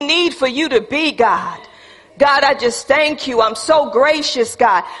for you to be, God. God, I just thank you. I'm so gracious,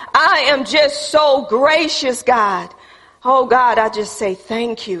 God. I am just so gracious, God. Oh, God, I just say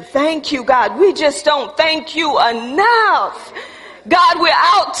thank you. Thank you, God. We just don't thank you enough. God, we're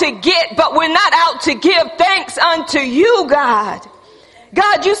out to get, but we're not out to give thanks unto you, God.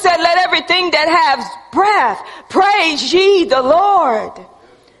 God, you said, let everything that has breath praise ye the Lord.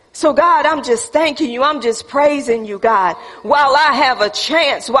 So God, I'm just thanking you. I'm just praising you, God. While I have a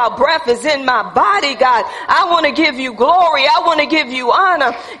chance, while breath is in my body, God, I want to give you glory. I want to give you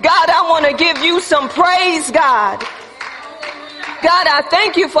honor. God, I want to give you some praise, God. God, I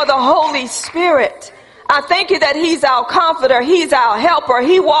thank you for the Holy Spirit. I thank you that he's our comforter. He's our helper.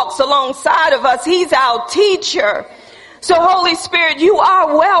 He walks alongside of us. He's our teacher. So Holy Spirit, you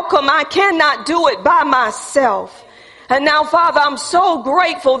are welcome. I cannot do it by myself. And now, Father, I'm so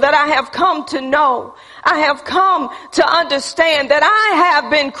grateful that I have come to know, I have come to understand that I have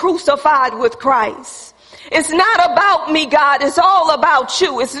been crucified with Christ. It's not about me, God. It's all about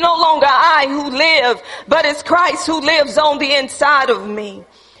you. It's no longer I who live, but it's Christ who lives on the inside of me.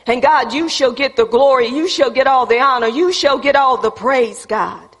 And God, you shall get the glory. You shall get all the honor. You shall get all the praise,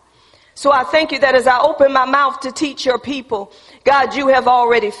 God. So I thank you that as I open my mouth to teach your people, God, you have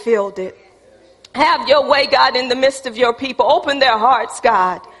already filled it. Have your way, God, in the midst of your people. Open their hearts,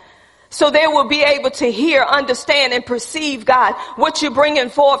 God, so they will be able to hear, understand, and perceive, God, what you're bringing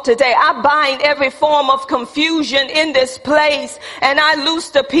forth today. I bind every form of confusion in this place, and I loose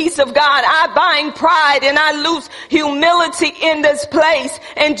the peace of God. I bind pride, and I loose humility in this place.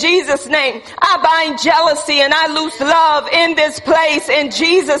 In Jesus' name, I bind jealousy, and I loose love in this place. In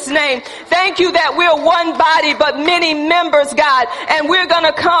Jesus' name, thank you that we're one body, but many members, God, and we're going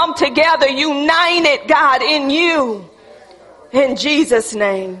to come together, united, God, in you. In Jesus'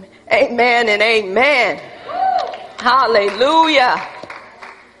 name. Amen and amen. Hallelujah.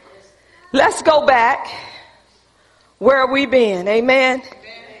 Let's go back where we been. Amen.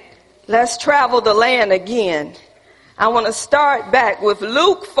 Let's travel the land again. I want to start back with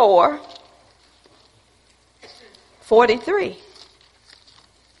Luke 4:43.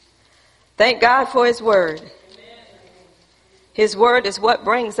 Thank God for his word. His word is what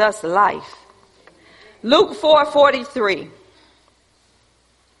brings us life. Luke 4:43.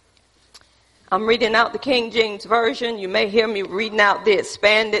 I'm reading out the King James Version. You may hear me reading out the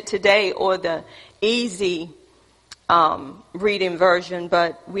expanded today or the easy reading version,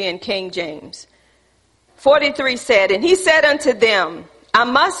 but we in King James. 43 said, and he said unto them, I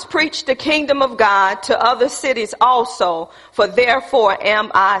must preach the kingdom of God to other cities also, for therefore am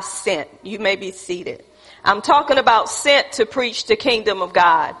I sent. You may be seated. I'm talking about sent to preach the kingdom of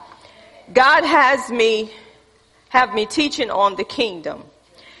God. God have me teaching on the kingdom.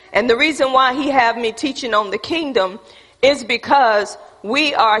 And the reason why he have me teaching on the kingdom is because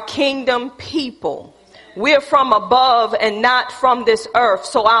we are kingdom people. We're from above and not from this earth.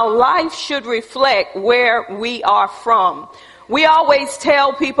 So our life should reflect where we are from. We always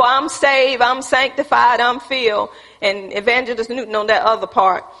tell people, I'm saved, I'm sanctified, I'm filled. And Evangelist Newton on that other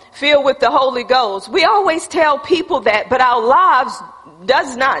part, filled with the Holy Ghost. We always tell people that, but our lives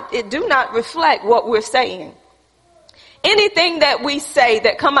do not reflect what we're saying. Anything that we say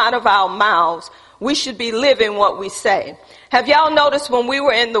that come out of our mouths, we should be living what we say. Have y'all noticed when we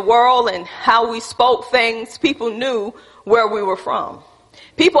were in the world and how we spoke things, people knew where we were from.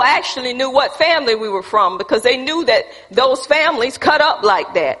 People actually knew what family we were from because they knew that those families cut up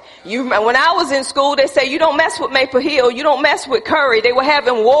like that. When I was in school, they say, you don't mess with Maple Hill. You don't mess with Curry. They were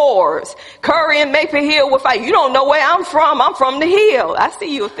having wars. Curry and Maple Hill were fighting. You don't know where I'm from. I'm from the hill. I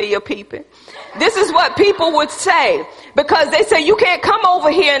see you, Thea peeping. This is what people would say because they say you can't come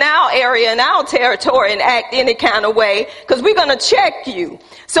over here in our area, in our territory and act any kind of way because we're going to check you.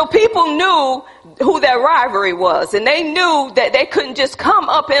 So people knew who their rivalry was, and they knew that they couldn't just come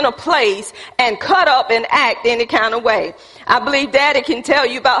up in a place and cut up and act any kind of way. I believe Daddy can tell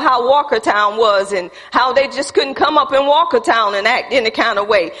you about how Walkertown was and how they just couldn't come up in Walkertown and act any kind of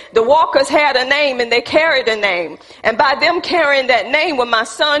way. The Walkers had a name and they carried a name. And by them carrying that name, when my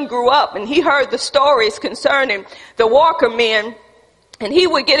son grew up and he heard the stories concerning the Walker men, and he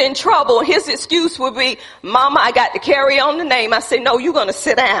would get in trouble, his excuse would be, Mama, I got to carry on the name. I say, no, you're going to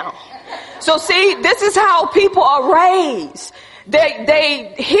sit down. So see, this is how people are raised.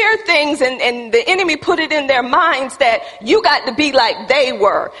 They hear things and the enemy put it in their minds that you got to be like they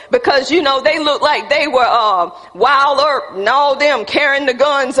were because, you know, they look like they were Wild Earp and all them carrying the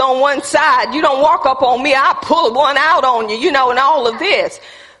guns on one side. You don't walk up on me, I pull one out on you, you know, and all of this.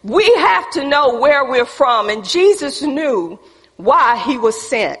 We have to know where we're from, and Jesus knew why he was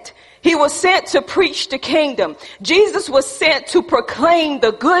sent. He was sent to preach the kingdom. Jesus was sent to proclaim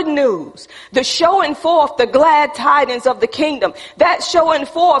the good news, the showing forth the glad tidings of the kingdom. That showing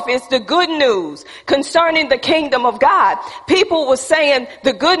forth is the good news concerning the kingdom of God. People were saying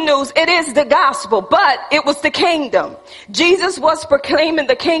the good news, it is the gospel, but it was the kingdom. Jesus was proclaiming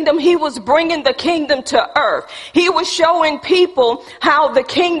the kingdom. He was bringing the kingdom to earth. He was showing people how the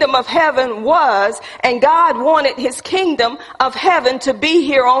kingdom of heaven was, and God wanted his kingdom of heaven to be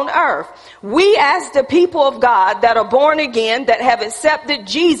here on earth. We as the people of God that are born again, that have accepted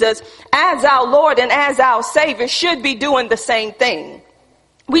Jesus as our Lord and as our Savior, should be doing the same thing.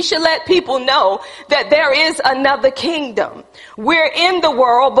 We should let people know that there is another kingdom. We're in the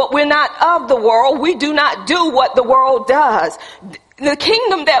world, but we're not of the world. We do not do what the world does. The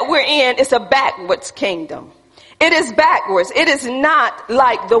kingdom that we're in is a backwards kingdom. It is backwards. It is not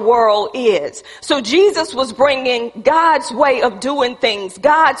like the world is. So Jesus was bringing God's way of doing things,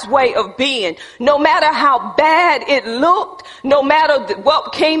 God's way of being. No matter how bad it looked, no matter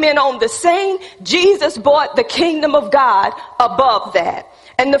what came in on the scene, Jesus brought the kingdom of God above that.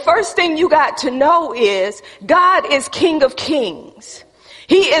 And the first thing you got to know is God is King of Kings.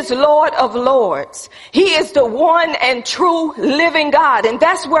 He is Lord of Lords. He is the one and true living God. And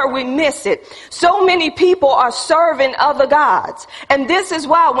that's where we miss it. So many people are serving other gods. And this is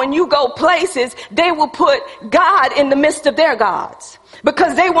why when you go places, they will put God in the midst of their gods,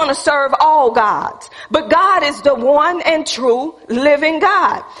 because they want to serve all gods. But God is the one and true living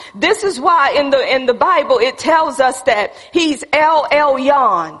God. This is why in the Bible it tells us that he's El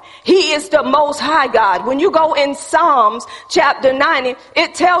Elyon. He is the most high God. When you go in Psalms chapter 90,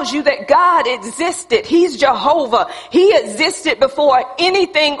 it tells you that God existed. He's Jehovah. He existed before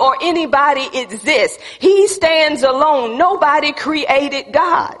anything or anybody exists. He stands alone. Nobody created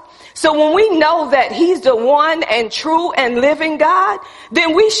God. So when we know that he's the one and true and living God,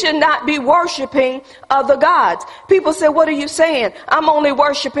 then we should not be worshiping other gods. People say, what are you saying? I'm only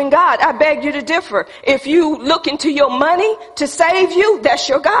worshiping God. I beg you to differ. If you look into your money to save you, that's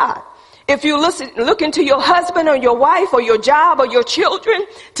your God. If you look into your husband or your wife or your job or your children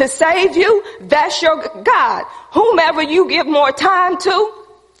to save you, that's your God. Whomever you give more time to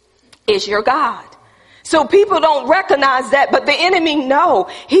is your God. So people don't recognize that, but the enemy know.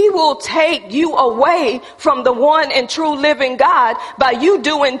 He will take you away from the one and true living God by you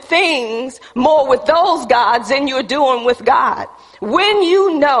doing things more with those gods than you're doing with God. When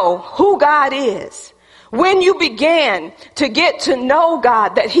you know who God is, when you begin to get to know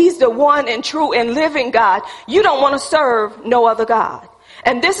God, that he's the one and true and living God, you don't want to serve no other God.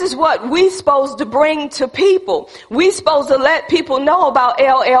 And this is what we supposed to bring to people. We supposed to let people know about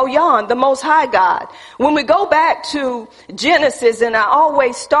El Elyon, the Most High God. When we go back to Genesis, and I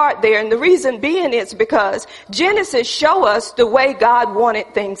always start there, and the reason being is because Genesis show us the way God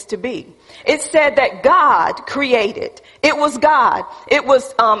wanted things to be. It said that God created. It was God. It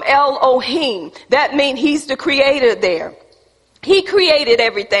was Elohim. That means he's the creator there. He created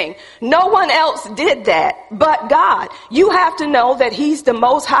everything. No one else did that but God. You have to know that he's the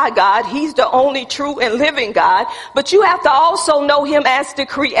most high God. He's the only true and living God. But you have to also know him as the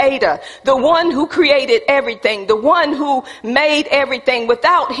creator, the one who created everything, the one who made everything.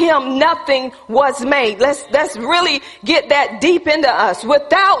 Without him, nothing was made. Let's really get that deep into us.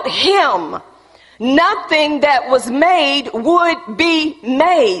 Without him, nothing that was made would be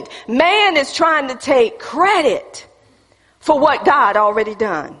made. Man is trying to take credit for what God already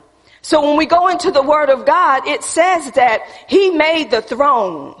done. So when we go into the word of God, it says that he made the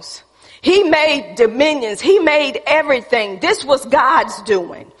thrones. He made dominions. He made everything. This was God's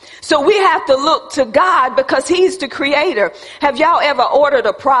doing. So we have to look to God because he's the creator. Have y'all ever ordered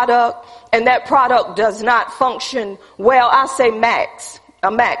a product and that product does not function well? I say a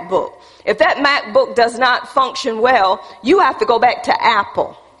MacBook. If that MacBook does not function well, you have to go back to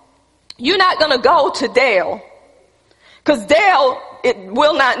Apple. You're not going to go to Dell. Because Dell, it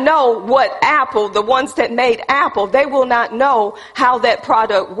will not know what Apple, the ones that made Apple, they will not know how that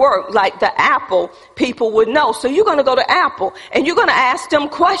product worked like the Apple people would know. So you're going to go to Apple and you're going to ask them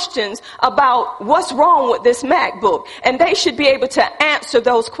questions about what's wrong with this MacBook. And they should be able to answer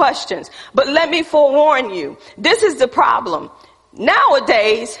those questions. But let me forewarn you, this is the problem.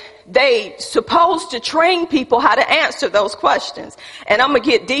 Nowadays, they supposed to train people how to answer those questions. And I'm going to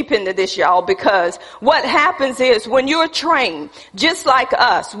get deep into this, y'all, because what happens is when you're trained, just like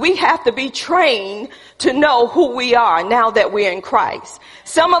us, we have to be trained to know who we are now that we're in Christ.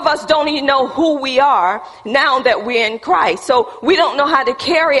 Some of us don't even know who we are now that we're in Christ. So we don't know how to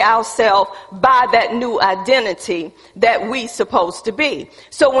carry ourselves by that new identity that we supposed to be.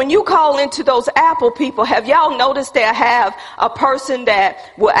 So when you call into those Apple people, have y'all noticed they have a person that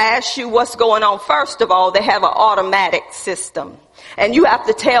will ask ask you what's going on, first of all, they have an automatic system. And you have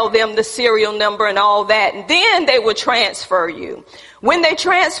to tell them the serial number and all that. And then they will transfer you. When they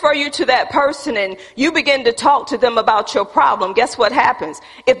transfer you to that person and you begin to talk to them about your problem, guess what happens?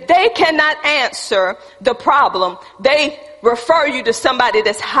 If they cannot answer the problem, they refer you to somebody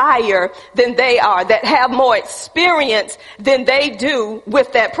that's higher than they are, that have more experience than they do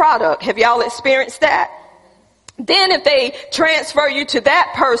with that product. Have y'all experienced that? Then if they transfer you to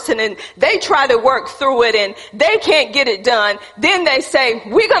that person and they try to work through it and they can't get it done, then they say,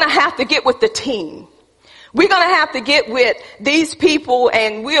 we're going to have to get with the team. We're going to have to get with these people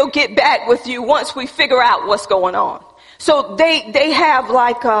and we'll get back with you once we figure out what's going on. So they have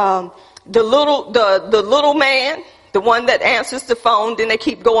like, the little man, the one that answers the phone, then they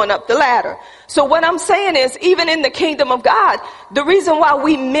keep going up the ladder. So what I'm saying is, even in the kingdom of God, the reason why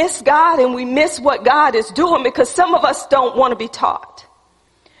we miss God and we miss what God is doing, because some of us don't want to be taught.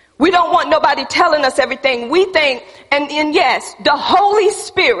 We don't want nobody telling us everything. We think, and yes, the Holy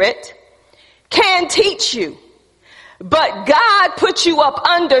Spirit can teach you, but God put you up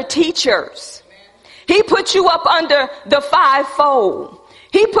under teachers. He put you up under the fivefold.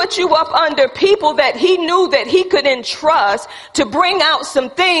 He put you up under people that he knew that he could entrust to bring out some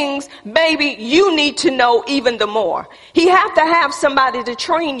things maybe you need to know even the more. He have to have somebody to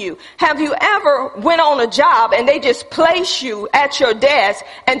train you. Have you ever went on a job and they just placed you at your desk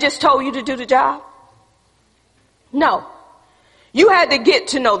and just told you to do the job? No. You had to get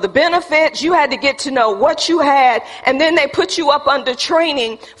to know the benefits. You had to get to know what you had. And then they put you up under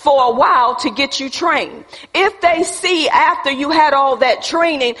training for a while to get you trained. If they see after you had all that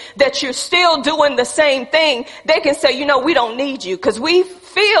training that you're still doing the same thing, they can say, you know, we don't need you, because we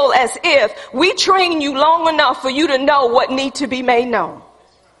feel as if we train you long enough for you to know what need to be made known.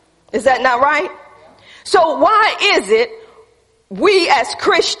 Is that not right? So why is it we as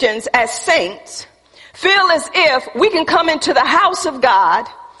Christians, as saints, feel as if we can come into the house of God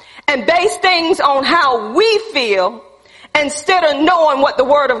and base things on how we feel instead of knowing what the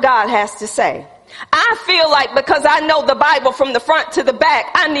Word of God has to say? I feel like because I know the Bible from the front to the back,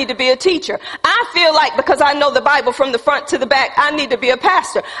 I need to be a teacher. I feel like because I know the Bible from the front to the back, I need to be a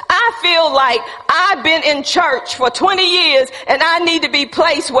pastor. I feel like I've been in church for 20 years and I need to be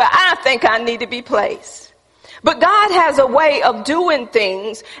placed where I think I need to be placed. But God has a way of doing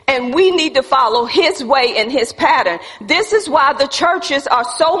things, and we need to follow his way and his pattern. This is why the churches are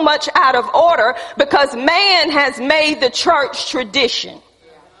so much out of order, because man has made the church tradition.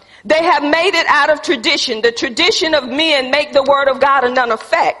 They have made it out of tradition. The tradition of men make the word of God of none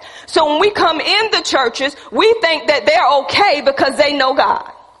effect. So when we come in the churches, we think that they're okay because they know God.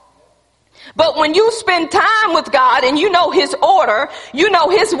 But when you spend time with God and you know his order, you know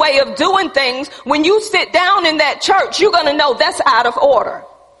his way of doing things, when you sit down in that church, you're going to know that's out of order.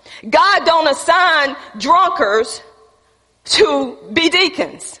 God don't assign drunkards to be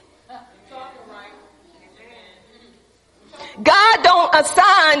deacons. God don't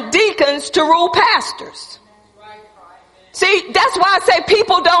assign deacons to rule pastors. See, that's why I say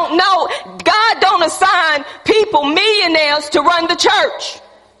people don't know. God don't assign people, millionaires, to run the church.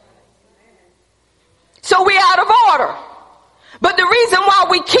 So we're out of order. But the reason why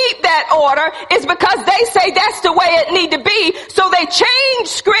we keep that order is because they say that's the way it need to be. So they change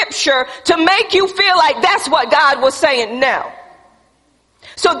scripture to make you feel like that's what God was saying. No.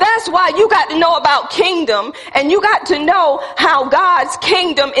 So that's why you got to know about kingdom, and you got to know how God's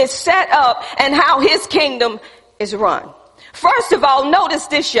kingdom is set up and how his kingdom is run. First of all, notice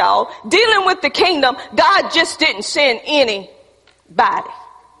this, y'all. Dealing with the kingdom, God just didn't send anybody.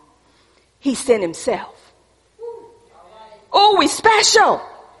 He sent himself. Oh, we special.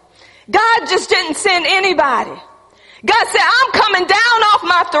 God just didn't send anybody. God said, I'm coming down off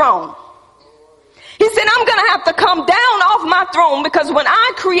my throne. He said, I'm going to have to come down off my throne, because when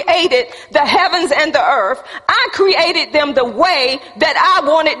I created the heavens and the earth, I created them the way that I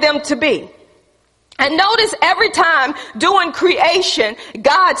wanted them to be. And notice every time doing creation,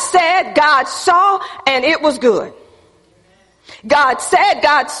 God said, God saw, and it was good. God said,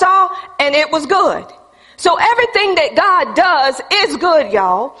 God saw, and it was good. So everything that God does is good,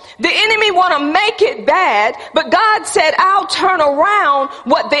 y'all. The enemy want to make it bad, but God said, I'll turn around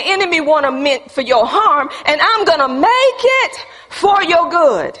what the enemy want to meant for your harm, and I'm going to make it for your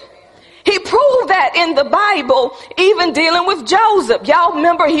good. He proved that in the Bible, even dealing with Joseph. Y'all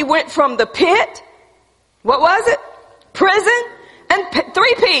remember he went from the pit, what was it? Prison, and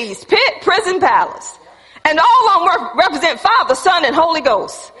 3 P's, pit, prison, palace. And all of them represent Father, Son, and Holy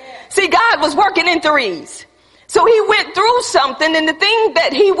Ghost. See, God was working in threes. So he went through something, and the thing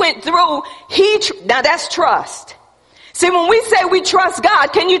that he went through, now that's trust. See, when we say we trust God,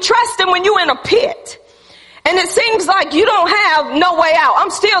 can you trust him when you're in a pit? And it seems like you don't have no way out. I'm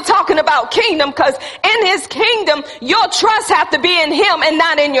still talking about kingdom, because in his kingdom, your trust have to be in him and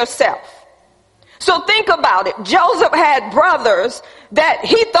not in yourself. So think about it. Joseph had brothers that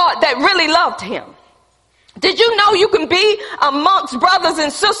he thought that really loved him. Did you know you can be amongst brothers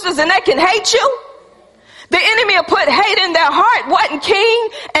and sisters and they can hate you? The enemy will put hate in their heart. Wasn't King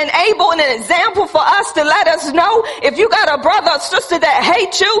and Abel an example for us to let us know if you got a brother or sister that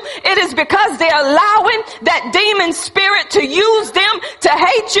hates you, it is because they're allowing that demon spirit to use them to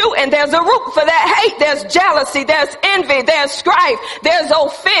hate you. And there's a root for that hate. There's jealousy, there's envy, there's strife, there's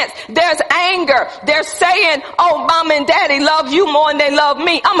offense, there's anger. They're saying, oh, mom and daddy love you more than they love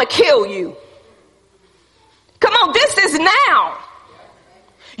me. I'm going to kill you. Come on, this is now.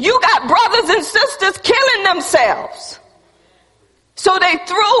 You got brothers and sisters killing themselves. So they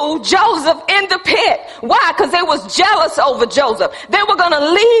threw Joseph in the pit. Why? Because they was jealous over Joseph. They were going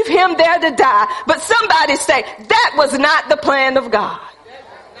to leave him there to die. But somebody say, that was not the plan of God.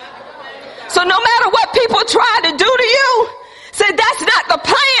 So no matter what people try to do to you, say, that's not the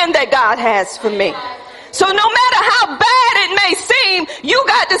plan that God has for me. So no matter how bad it may seem, you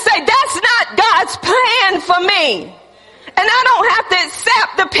got to say, that's not God's plan for me. And I don't have to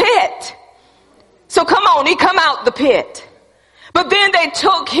accept the pit. So come on, he come out the pit. But then they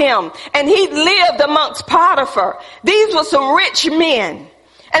took him and he lived amongst Potiphar. These were some rich men.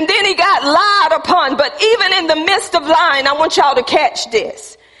 And then he got lied upon. But even in the midst of lying, I want y'all to catch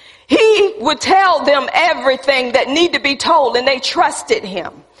this. He would tell them everything that need to be told, and they trusted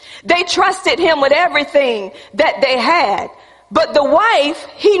him. They trusted him with everything that they had. But the wife,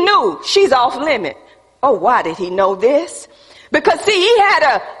 he knew she's off limit. Oh, why did he know this? Because see, he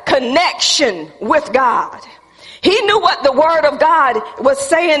had a connection with God. He knew what the word of God was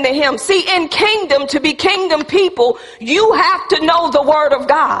saying to him. See, in kingdom, to be kingdom people, you have to know the word of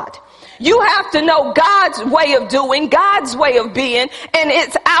God. You have to know God's way of doing, God's way of being, and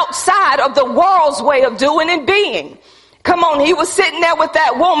it's outside of the world's way of doing and being. Come on, he was sitting there with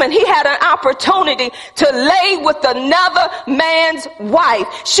that woman. He had an opportunity to lay with another man's wife.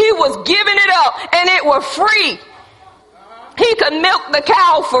 She was giving it up and it was free. He could milk the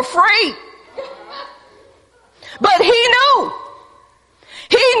cow for free. But he knew.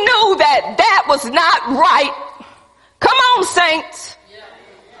 He knew that that was not right. Come on, saints.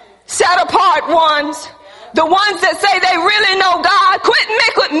 Set apart ones. The ones that say they really know God.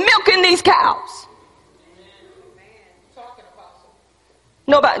 Quit milking these cows.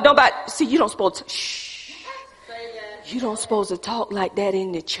 Nobody, see, you don't supposed to, shh. You don't supposed to talk like that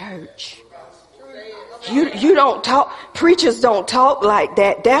in the church. You don't talk, preachers don't talk like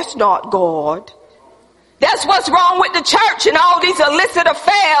that. That's not God. That's what's wrong with the church and all these illicit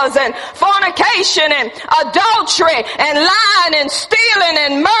affairs and fornication and adultery and lying and stealing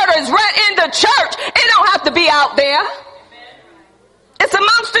and murders right in the church. It don't have to be out there. It's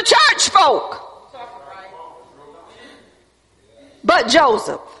amongst the church folk. But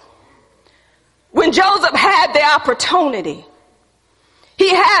Joseph, when Joseph had the opportunity, he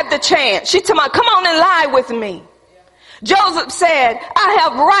had the chance. She told him, come on and lie with me. Joseph said, I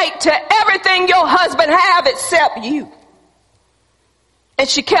have right to everything your husband have except you. And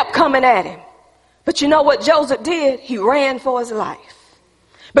she kept coming at him. But you know what Joseph did? He ran for his life.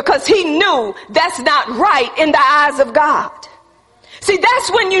 Because he knew that's not right in the eyes of God. See,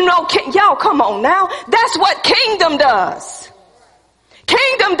 that's when you know, y'all come on now. That's what kingdom does.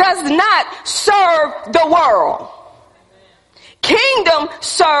 Kingdom does not serve the world. Kingdom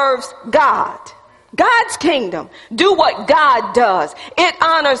serves God. God's kingdom. Do what God does. It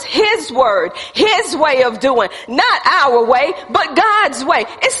honors his word, his way of doing. Not our way, but God's way.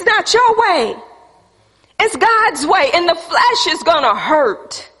 It's not your way. It's God's way. And the flesh is going to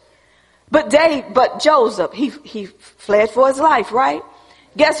hurt. But Joseph, he fled for his life, right?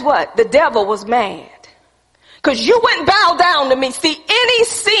 Guess what? The devil was mad. Because you wouldn't bow down to me. See, any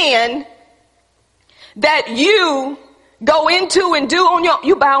sin that you go into and do on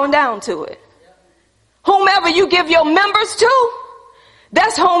you bowing down to it. Whomever you give your members to,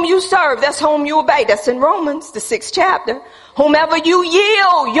 that's whom you serve. That's whom you obey. That's in Romans, the 6th chapter. Whomever you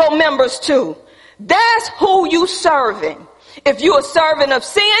yield your members to, that's who you serving. If you're a servant of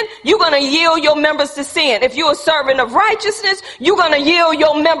sin, you're going to yield your members to sin. If you're a servant of righteousness, you're going to yield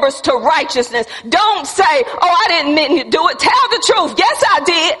your members to righteousness. Don't say, oh, I didn't mean to do it. Tell the truth. Yes, I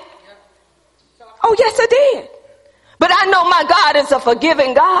did. Oh, yes, I did. But I know my God is a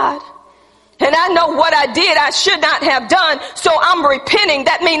forgiving God. And I know what I did I should not have done. So I'm repenting.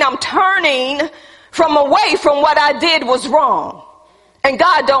 That means I'm turning from away from what I did was wrong. And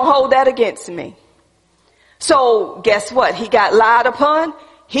God don't hold that against me. So guess what? He got lied upon.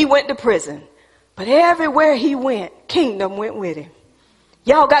 He went to prison. But everywhere he went, kingdom went with him.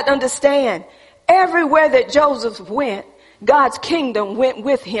 Y'all got to understand, everywhere that Joseph went, God's kingdom went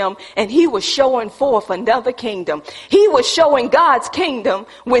with him, and he was showing forth another kingdom. He was showing God's kingdom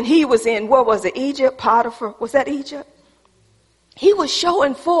when he was in, where was it, Egypt, Potiphar? Was that Egypt? He was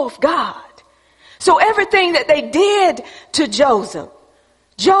showing forth God. So everything that they did to Joseph,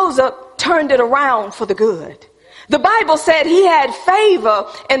 Joseph turned it around for the good. The Bible said he had favor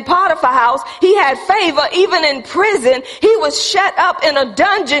in Potiphar's house. He had favor even in prison. He was shut up in a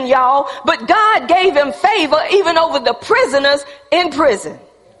dungeon, y'all, but God gave him favor even over the prisoners in prison.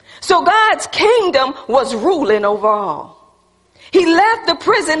 So God's kingdom was ruling over all. He left the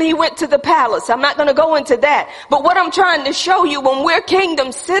prison. He went to the palace. I'm not going to go into that. But what I'm trying to show you, when we're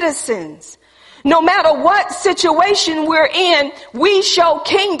kingdom citizens, no matter what situation we're in, we show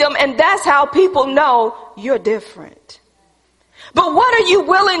kingdom, and that's how people know you're different. But what are you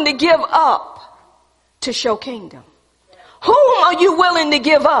willing to give up to show kingdom? Whom are you willing to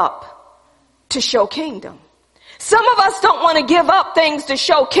give up to show kingdom? Some of us don't want to give up things to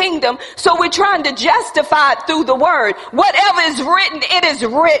show kingdom, so we're trying to justify it through the word. Whatever is written, it is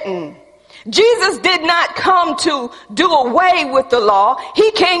written. Jesus did not come to do away with the law.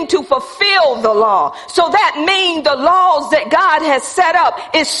 He came to fulfill the law. So that means the laws that God has set up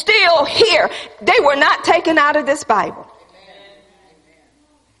is still here. They were not taken out of this Bible.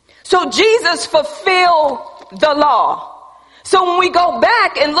 So Jesus fulfilled the law. So when we go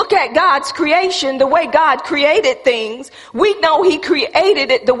back and look at God's creation, the way God created things, we know he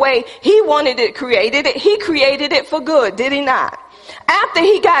created it the way he wanted it created. He created it for good, did he not? After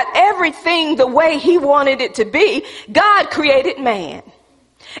he got everything the way he wanted it to be, God created man.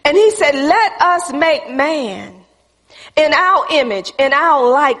 And he said, let us make man in our image, in our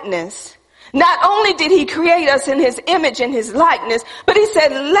likeness. Not only did he create us in his image and his likeness, but he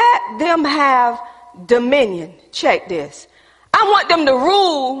said, let them have dominion. Check this. I want them to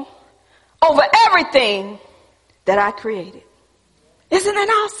rule over everything that I created. Isn't that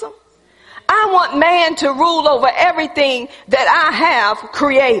awesome? I want man to rule over everything that I have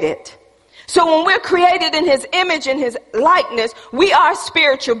created. So when we're created in his image and his likeness, we are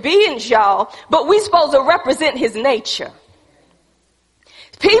spiritual beings, y'all, but we're supposed to represent his nature.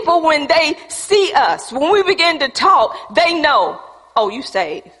 People, when they see us, when we begin to talk, they know, oh, you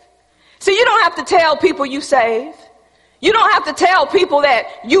saved. So you don't have to tell people you saved. You don't have to tell people that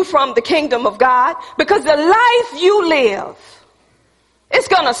you from the kingdom of God, because the life you live, it's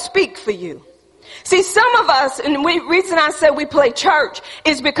going to speak for you. See, some of us, and the reason I said we play church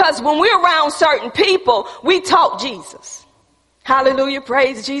is because when we're around certain people, we talk Jesus. Hallelujah,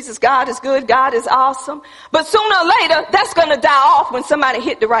 praise Jesus. God is good. God is awesome. But sooner or later, that's going to die off when somebody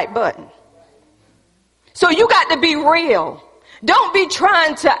hit the right button. So you got to be real. Don't be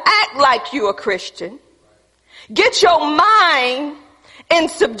trying to act like you're a Christian. Get your mind in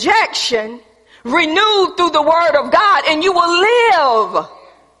subjection, renewed through the word of God, and you will live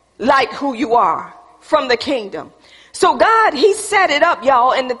like who you are from the kingdom. So God, he set it up,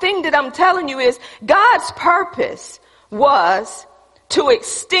 y'all. And the thing that I'm telling you is God's purpose was to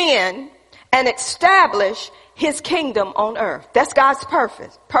extend and establish his kingdom on earth. That's God's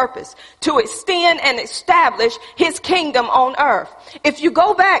purpose, to extend and establish his kingdom on earth. If you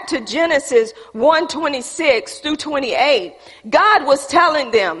go back to Genesis 1:26 through 28, God was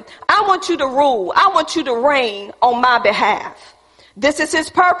telling them, I want you to rule. I want you to reign on my behalf. This is his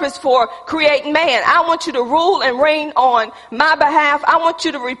purpose for creating man. I want you to rule and reign on my behalf. I want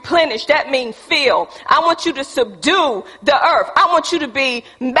you to replenish. That means fill. I want you to subdue the earth. I want you to be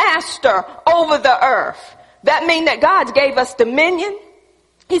master over the earth. That means that God gave us dominion.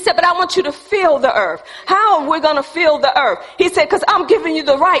 He said, but I want you to fill the earth. How are we going to fill the earth? He said, because I'm giving you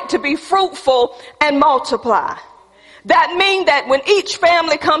the right to be fruitful and multiply. That means that when each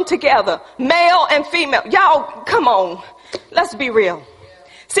family come together, male and female, y'all, come on. Let's be real.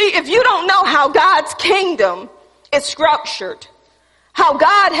 See, if you don't know how God's kingdom is structured, how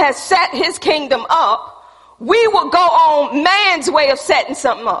God has set his kingdom up, we will go on man's way of setting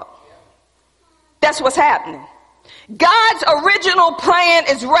something up. That's what's happening. God's original plan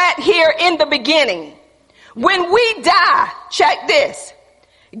is right here in the beginning. When we die, check this,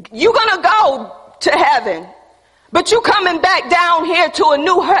 you're going to go to heaven, but you're coming back down here to a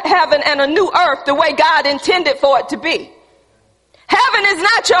new heaven and a new earth the way God intended for it to be. Heaven is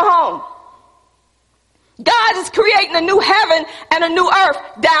not your home. God is creating a new heaven and a new earth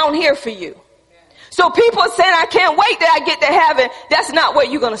down here for you. So people are saying, I can't wait till I get to heaven. That's not where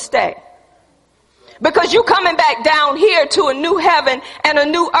you're going to stay. Because you're coming back down here to a new heaven and a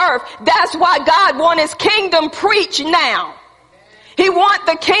new earth. That's why God wants his kingdom preached now. He wants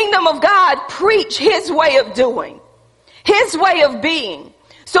the kingdom of God preach his way of doing, his way of being.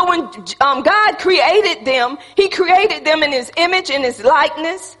 So when God created them, he created them in his image and his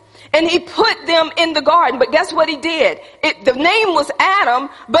likeness, and he put them in the garden. But guess what he did? The name was Adam,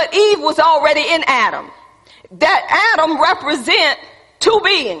 but Eve was already in Adam. That Adam represent two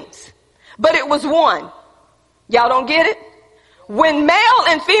beings, but it was one. Y'all don't get it? When male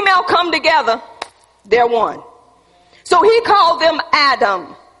and female come together, they're one. So he called them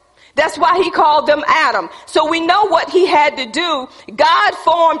Adam. That's why he called them Adam. So we know what he had to do. God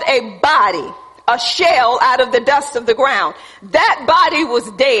formed a body, a shell out of the dust of the ground. That body was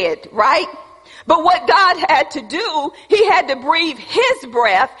dead, right? But what God had to do, he had to breathe his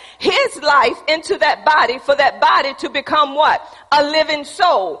breath, his life into that body for that body to become what? A living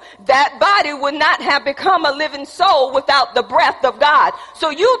soul. That body would not have become a living soul without the breath of God.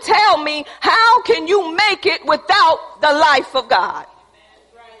 So you tell me, how can you make it without the life of God?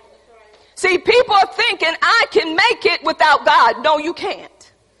 See, people are thinking, I can make it without God. No, you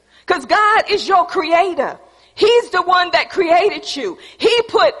can't. Because God is your creator. He's the one that created you. He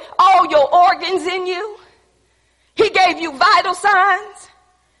put all your organs in you. He gave you vital signs.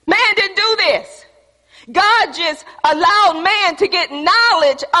 Man didn't do this. God just allowed man to get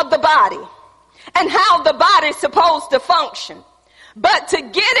knowledge of the body and how the body's supposed to function. But to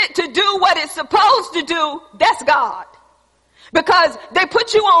get it to do what it's supposed to do, that's God. Because they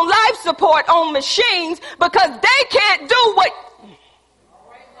put you on life support on machines because they can't do what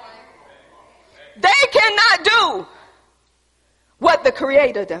they cannot do what the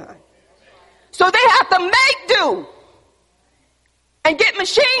Creator done. So they have to make do and get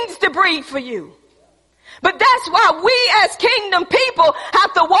machines to breathe for you. But that's why we as kingdom people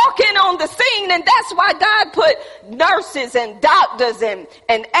have to walk in on the scene, and that's why God put nurses and doctors and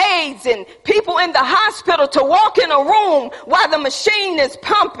aides and people in the hospital to walk in a room while the machine is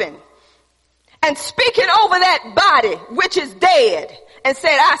pumping and speaking over that body which is dead and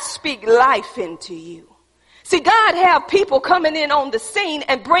said, I speak life into you. See, God have people coming in on the scene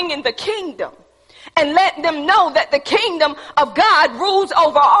and bringing the kingdom and letting them know that the kingdom of God rules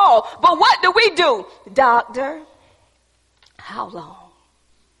over all. But what do? Doctor, how long?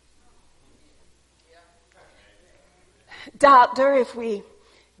 Doctor, if we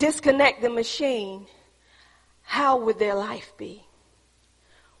disconnect the machine, how would their life be?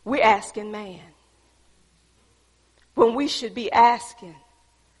 We're asking man. When we should be asking,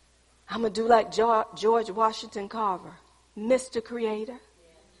 I'm going to do like George Washington Carver, Mr. Creator.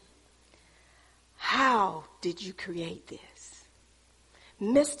 How did you create this?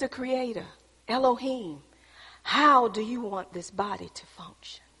 Mr. Creator, Elohim, how do you want this body to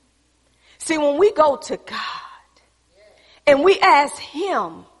function? See, when we go to God and we ask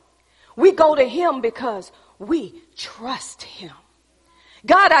him, we go to him because we trust him.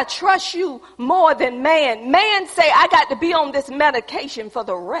 God, I trust you more than man. Man say, I got to be on this medication for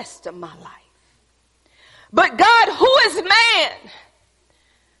the rest of my life. But God, who is man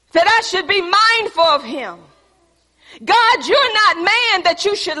that I should be mindful of him? God, you're not man that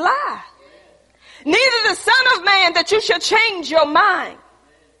you should lie. Neither the Son of Man that you should change your mind.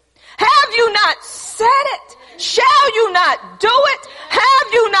 Have you not said it? Shall you not do it?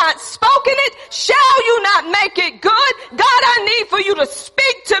 Have you not spoken it? Shall you not make it good? God, I need for you to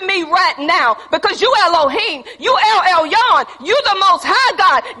speak to me right now because you Elohim, you El Elyon, you the Most High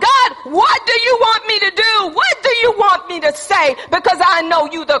God. God, what do you want me to do? What do you want me to say? Because I know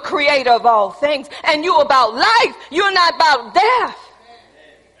you the creator of all things and you about life. You're not about death.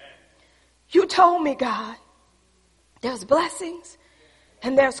 You told me, God, there's blessings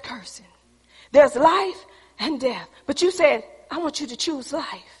and there's cursing. There's life and death. But you said, I want you to choose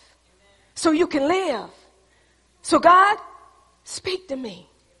life so you can live. So God, speak to me.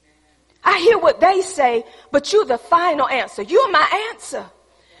 I hear what they say, but you're the final answer. You're my answer.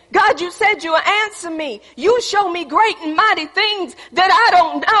 God, you said you will answer me. You show me great and mighty things that I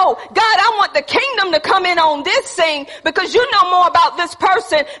don't know. God, I want the kingdom to come in on this scene because you know more about this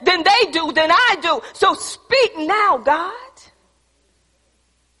person than they do, than I do. So speak now, God.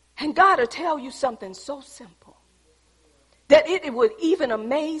 And God will tell you something so simple that it would even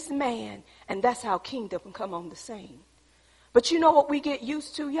amaze man. And that's how kingdom can come on the scene. But you know what we get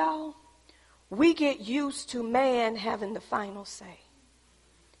used to, y'all? We get used to man having the final say.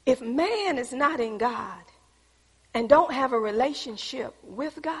 If man is not in God and don't have a relationship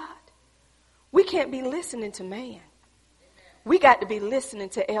with God, we can't be listening to man. We got to be listening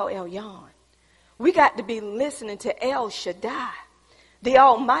to El Elyon. We got to be listening to El Shaddai, the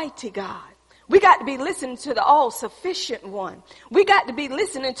Almighty God. We got to be listening to the all-sufficient one. We got to be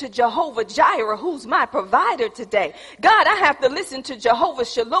listening to Jehovah Jireh, who's my provider today. God, I have to listen to Jehovah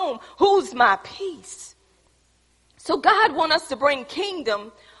Shalom, who's my peace. So God wants us to bring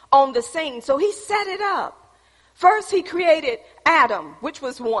kingdom on the scene. So he set it up. First, he created Adam, which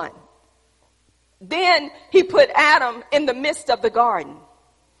was one. Then he put Adam in the midst of the garden.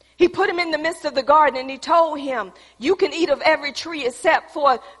 He put him in the midst of the garden and he told him, you can eat of every tree except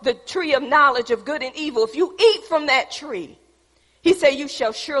for the tree of knowledge of good and evil. If you eat from that tree, he said, you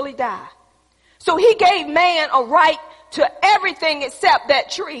shall surely die. So he gave man a right to everything except that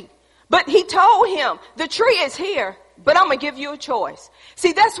tree. But he told him, the tree is here, but I'm going to give you a choice.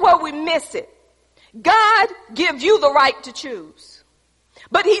 See, that's where we miss it. God gives you the right to choose.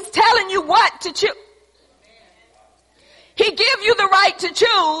 But he's telling you what to choose. He gives you the right to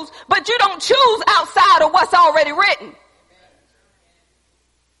choose, but you don't choose outside of what's already written.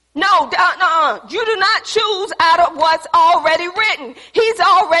 No, you do not choose out of what's already written. He's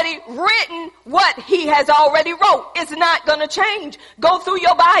already written what he has already wrote. It's not going to change. Go through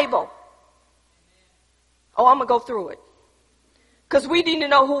your Bible. Oh, I'm going to go through it. Because we need to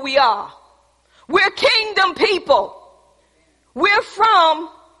know who we are. We're kingdom people. We're from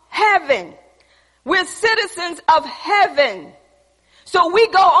heaven. We're citizens of heaven. So we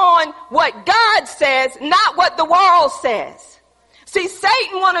go on what God says, not what the world says. See,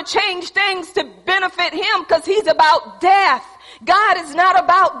 Satan want to change things to benefit him because he's about death. God is not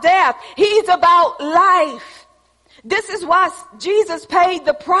about death. He's about life. This is why Jesus paid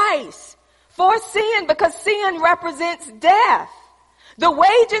the price for sin, because sin represents death. The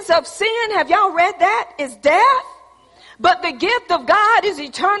wages of sin, have y'all read that, is death? But the gift of God is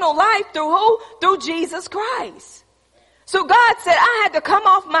eternal life through who? Through Jesus Christ. So God said, I had to come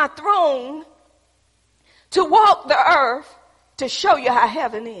off my throne to walk the earth to show you how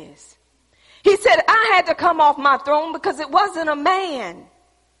heaven is. He said, I had to come off my throne because it wasn't a man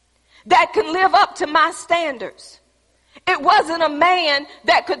that can live up to my standards. It wasn't a man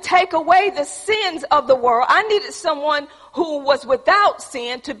that could take away the sins of the world. I needed someone who was without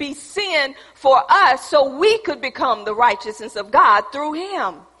sin to be sin for us so we could become the righteousness of God through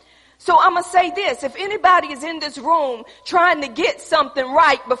him. So I'm going to say this. If anybody is in this room trying to get something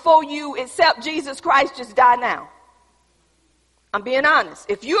right before you accept Jesus Christ, just die now. I'm being honest.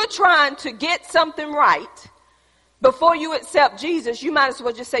 If you're trying to get something right before you accept Jesus, you might as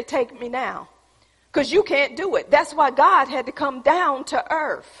well just say, take me now. Because you can't do it. That's why God had to come down to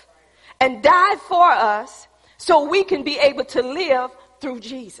earth and die for us so we can be able to live through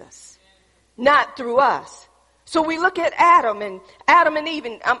Jesus, not through us. So we look at Adam and Eve,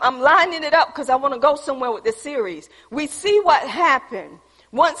 and I'm lining it up because I want to go somewhere with this series. We see what happened.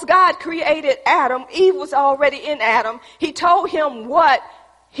 Once God created Adam, Eve was already in Adam. He told him what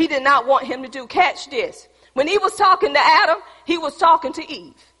he did not want him to do. Catch this. When he was talking to Adam, he was talking to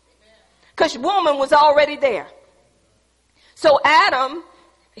Eve. Because woman was already there. So Adam,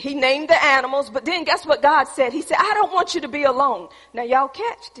 he named the animals, but then guess what God said? He said, I don't want you to be alone. Now y'all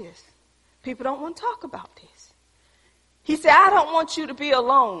catch this. People don't want to talk about this. He said, I don't want you to be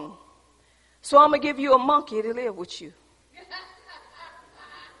alone. So I'm going to give you a monkey to live with you.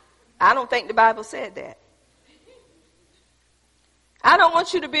 I don't think the Bible said that. I don't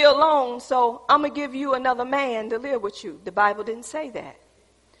want you to be alone, so I'm going to give you another man to live with you. The Bible didn't say that.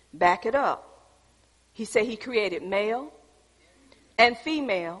 Back it up. He said he created male and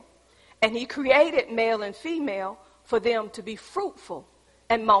female, and he created male and female for them to be fruitful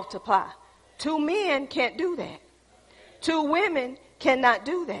and multiply. Two men can't do that. Two women cannot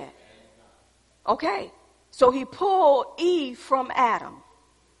do that. Okay, so he pulled Eve from Adam.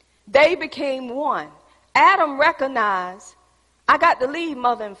 They became one. Adam recognized, I got to leave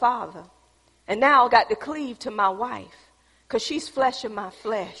mother and father, and now I got to cleave to my wife. Because she's flesh of my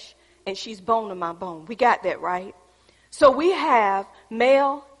flesh and she's bone of my bone. We got that, right? So we have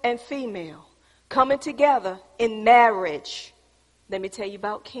male and female coming together in marriage. Let me tell you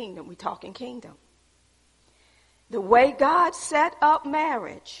about kingdom. We're talking kingdom. The way God set up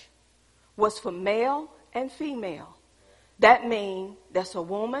marriage was for male and female. That means that's a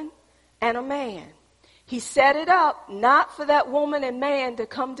woman and a man. He set it up not for that woman and man to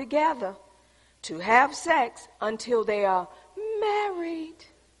come together to have sex until they are married.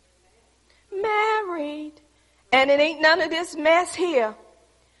 And it ain't none of this mess here.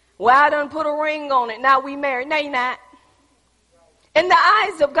 Well, I done put a ring on it. Now we married. No, you're not. In the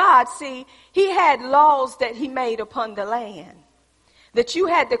eyes of God, see, he had laws that he made upon the land. That you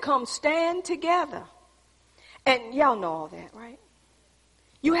had to come stand together. And y'all know all that, right?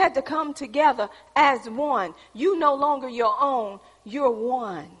 You had to come together as one. You no longer your own. You're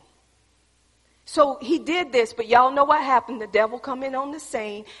one. So he did this, but y'all know what happened. The devil come in on the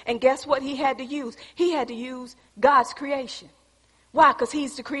scene, and guess what he had to use? He had to use God's creation. Why? Because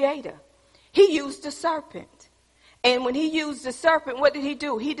he's the creator. He used the serpent. And when he used the serpent, what did he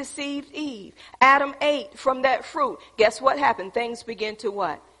do? He deceived Eve. Adam ate from that fruit. Guess what happened? Things began to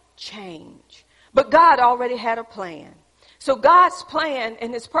what? Change. But God already had a plan. So God's plan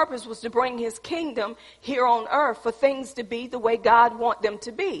and his purpose was to bring his kingdom here on earth for things to be the way God wants them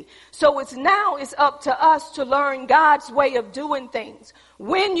to be. So it's up to us to learn God's way of doing things.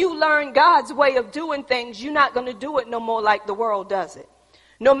 When you learn God's way of doing things, you're not going to do it no more like the world does it.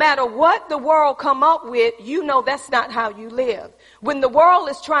 No matter what the world come up with, you know that's not how you live. When the world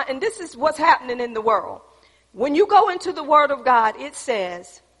is trying, and this is what's happening in the world. When you go into the Word of God, it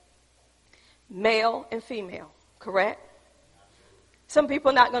says male and female, correct? Some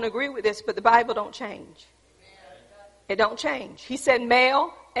people are not going to agree with this, but the Bible don't change. It don't change. He said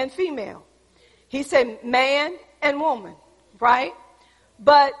male and female. He said man and woman, right?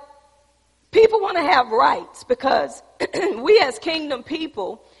 But people want to have rights because we as kingdom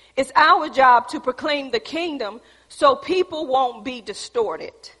people, it's our job to proclaim the kingdom so people won't be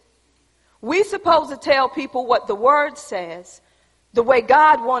distorted. We're supposed to tell people what the word says, the way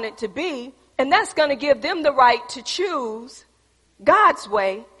God wanted it to be, and that's going to give them the right to choose God's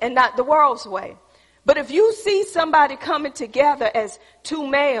way and not the world's way. But if you see somebody coming together as two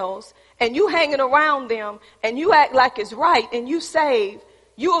males and you hanging around them and you act like it's right and you saved,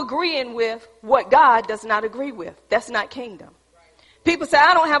 you agreeing with what God does not agree with. That's not kingdom. People say,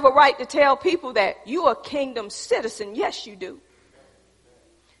 I don't have a right to tell people that. You're a kingdom citizen. Yes, you do.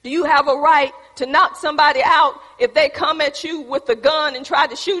 Do you have a right to knock somebody out if they come at you with a gun and try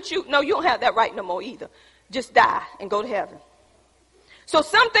to shoot you? No, you don't have that right no more either. Just die and go to heaven. So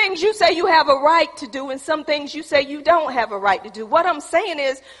some things you say you have a right to do and some things you say you don't have a right to do. What I'm saying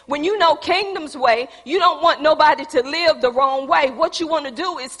is when you know kingdom's way, you don't want nobody to live the wrong way. What you want to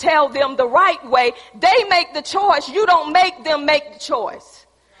do is tell them the right way. They make the choice. You don't make them make the choice.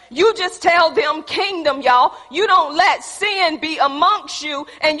 You just tell them kingdom, y'all. You don't let sin be amongst you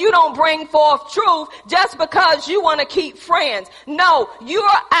and you don't bring forth truth just because you want to keep friends. No, you're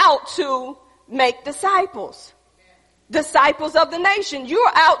out to make disciples. Disciples of the nation.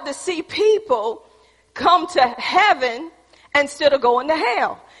 You're out to see people come to heaven instead of going to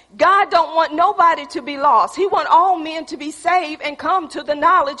hell. God don't want nobody to be lost. He wants all men to be saved and come to the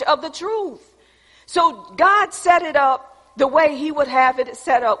knowledge of the truth. So God set it up the way he would have it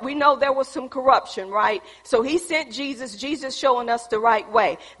set up. We know there was some corruption, right? So he sent Jesus showing us the right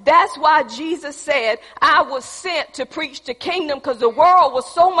way. That's why Jesus said, I was sent to preach the kingdom because the world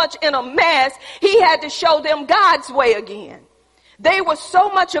was so much in a mess. He had to show them God's way again. They were so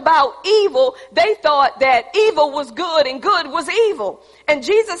much about evil, they thought that evil was good and good was evil. And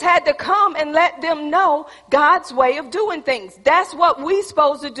Jesus had to come and let them know God's way of doing things. That's what we're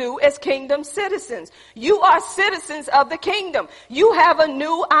supposed to do as kingdom citizens. You are citizens of the kingdom. You have a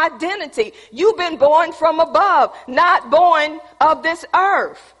new identity. You've been born from above, not born of this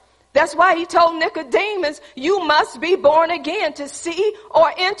earth. That's why he told Nicodemus, you must be born again to see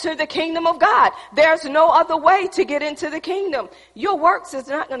or enter the kingdom of God. There's no other way to get into the kingdom. Your works is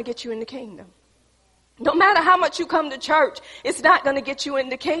not going to get you in the kingdom. No matter how much you come to church, it's not going to get you in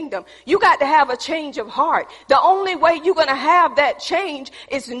the kingdom. You got to have a change of heart. The only way you're going to have that change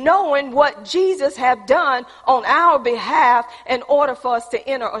is knowing what Jesus have done on our behalf in order for us to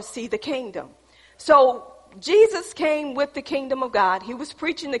enter or see the kingdom. So Jesus came with the kingdom of God. He was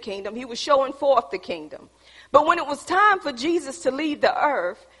preaching the kingdom. He was showing forth the kingdom. But when it was time for Jesus to leave the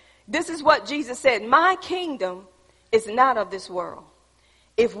earth, this is what Jesus said, my kingdom is not of this world.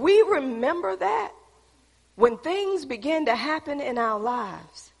 If we remember that, when things begin to happen in our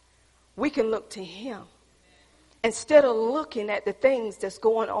lives, we can look to him instead of looking at the things that's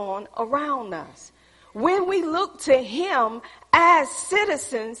going on around us. When we look to him as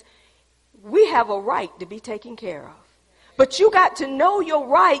citizens, we have a right to be taken care of. But you got to know your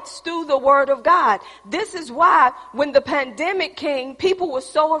rights through the word of God. This is why when the pandemic came, people were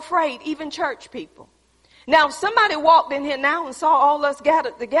so afraid, even church people. Now, if somebody walked in here now and saw all us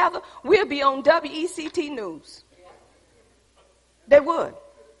gathered together, we'll be on WECT News. They would.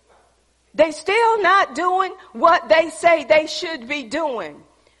 They still not doing what they say they should be doing.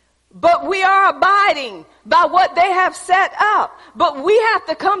 But we are abiding by what they have set up. But we have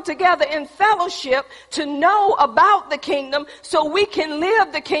to come together in fellowship to know about the kingdom so we can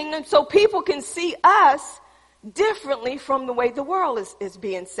live the kingdom so people can see us differently from the way the world is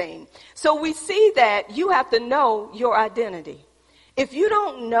being seen. So we see that you have to know your identity. If you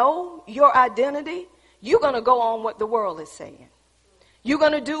don't know your identity, you're going to go on what the world is saying. You're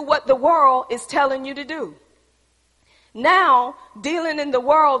going to do what the world is telling you to do. Now, dealing in the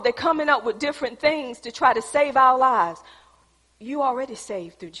world, they're coming up with different things to try to save our lives. You already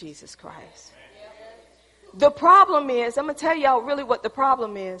saved through Jesus Christ. The problem is, I'm going to tell y'all really what the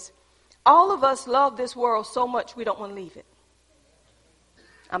problem is. All of us love this world so much we don't want to leave it.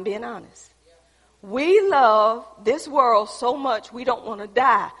 I'm being honest. We love this world so much we don't want to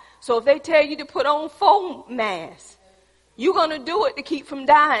die. So if they tell you to put on 4 masks, you're going to do it to keep from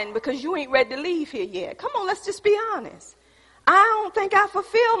dying because you ain't ready to leave here yet. Come on, let's just be honest. I don't think I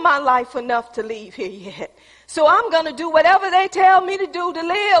fulfilled my life enough to leave here yet. So I'm going to do whatever they tell me to do to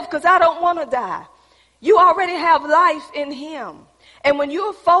live because I don't want to die. You already have life in him. And when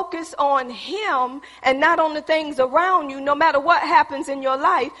you're focused on him and not on the things around you, no matter what happens in your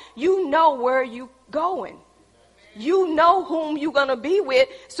life, you know where you're going. You know whom you're going to be with.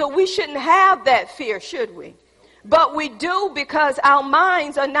 So we shouldn't have that fear, should we? But we do because our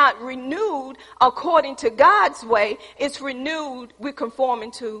minds are not renewed according to God's way. It's renewed, we're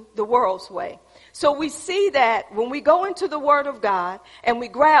conforming to the world's way. So we see that when we go into the Word of God and we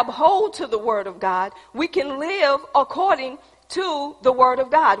grab hold to the Word of God, we can live according to the Word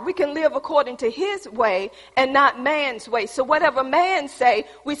of God. We can live according to his way and not man's way. So whatever man say,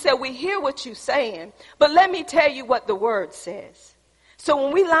 we say, we hear what you're saying. But let me tell you what the Word says. So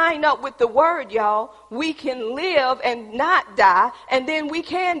when we line up with the Word, y'all, we can live and not die, and then we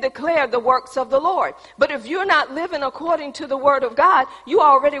can declare the works of the Lord. But if you're not living according to the Word of God, you're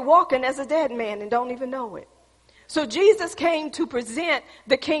already walking as a dead man and don't even know it. So Jesus came to present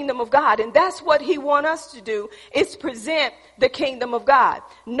the kingdom of God, and that's what he wants us to do, is present the kingdom of God.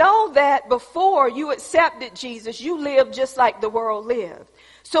 Know that before you accepted Jesus, you lived just like the world lived.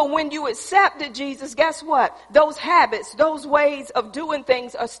 So when you accepted Jesus, guess what? Those habits, those ways of doing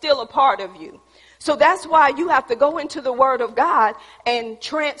things are still a part of you. So that's why you have to go into the Word of God and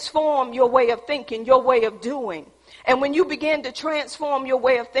transform your way of thinking, your way of doing. And when you begin to transform your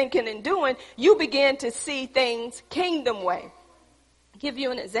way of thinking and doing, you begin to see things kingdom way. I'll give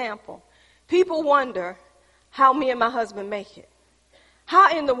you an example. People wonder how me and my husband make it.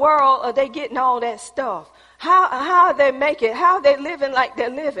 How in the world are they getting all that stuff? How they make it? How are they living like they're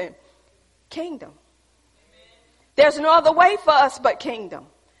living? Kingdom. There's no other way for us but kingdom.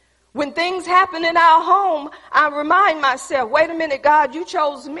 When things happen in our home, I remind myself, wait a minute, God, you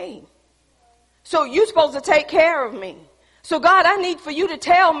chose me. So you're supposed to take care of me. So God, I need for you to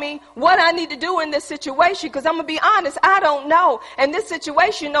tell me what I need to do in this situation, because I'm going to be honest, I don't know. And this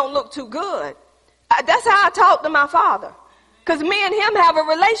situation don't look too good. That's how I talk to my father. Because me and him have a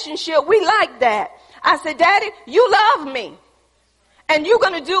relationship. We like that. I said, Daddy, you love me. And you're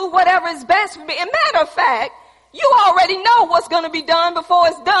going to do whatever is best for me. And matter of fact, you already know what's going to be done before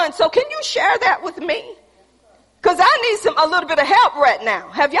it's done. So can you share that with me? Because I need a little bit of help right now.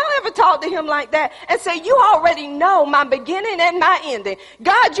 Have y'all ever talked to him like that and say, you already know my beginning and my ending.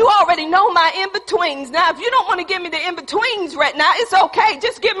 God, you already know my in-betweens. Now, if you don't want to give me the in-betweens right now, it's okay.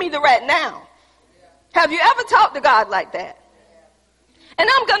 Just give me the right now. Have you ever talked to God like that? And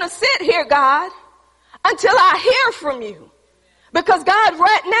I'm going to sit here, God, until I hear from you. Because God,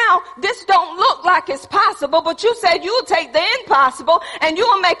 right now, this don't look like it's possible, but you said you'll take the impossible and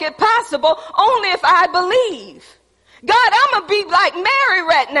you'll make it possible only if I believe. God, I'm going to be like Mary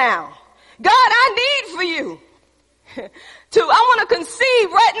right now. God, I need for you I want to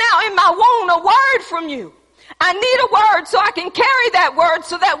conceive right now in my womb a word from you. I need a word so I can carry that word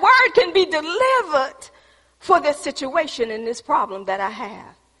so that word can be delivered for this situation and this problem that I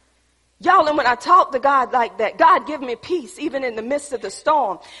have. Y'all, and when I talk to God like that, God give me peace even in the midst of the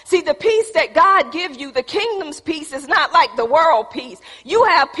storm. See, the peace that God give you, the kingdom's peace, is not like the world peace. You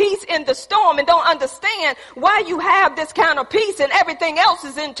have peace in the storm and don't understand why you have this kind of peace and everything else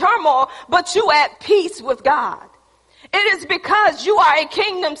is in turmoil, but you at peace with God. It is because you are a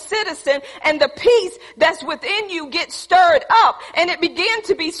kingdom citizen and the peace that's within you gets stirred up and it begins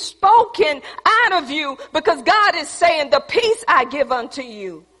to be spoken out of you, because God is saying, the peace I give unto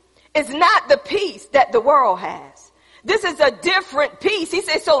you is not the peace that the world has. This is a different peace. He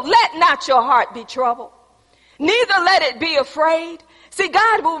says, so let not your heart be troubled, neither let it be afraid. See,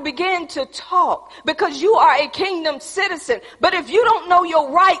 God will begin to talk because you are a kingdom citizen. But if you don't know your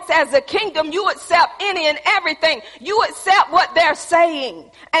rights as a kingdom, you accept any and everything. You accept what they're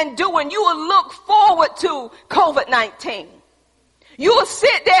saying and doing. You will look forward to COVID-19. You will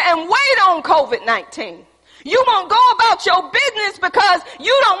sit there and wait on COVID-19. You won't go about your business because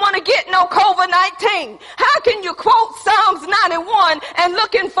you don't want to get no COVID-19. How can you quote Psalms 91 and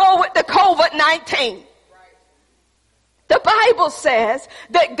looking forward to COVID-19? The Bible says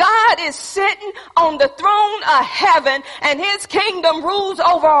that God is sitting on the throne of heaven and his kingdom rules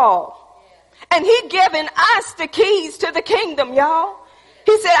over all. And he given us the keys to the kingdom, y'all.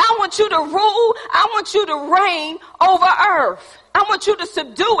 He said, I want you to rule. I want you to reign over earth. I want you to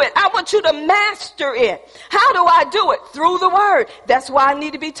subdue it. I want you to master it. How do I do it? Through the word. That's why I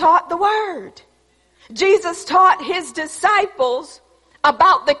need to be taught the word. Jesus taught his disciples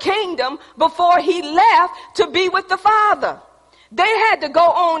about the kingdom before he left to be with the Father. They had to go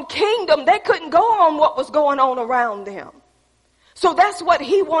on kingdom. They couldn't go on what was going on around them. So that's what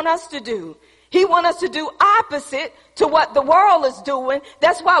he wants us to do. He wants us to do opposite to what the world is doing.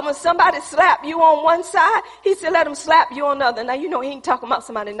 That's why when somebody slap you on one side, he said, let them slap you on the other. Now, you know, he ain't talking about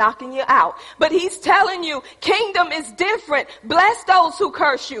somebody knocking you out. But he's telling you, kingdom is different. Bless those who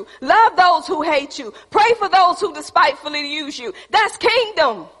curse you. Love those who hate you. Pray for those who despitefully use you. That's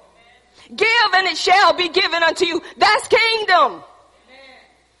kingdom. Give and it shall be given unto you. That's kingdom.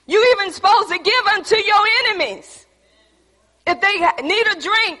 You even supposed to give unto your enemies. If they need a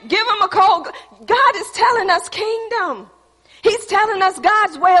drink, give them a cold. God is telling us kingdom. He's telling us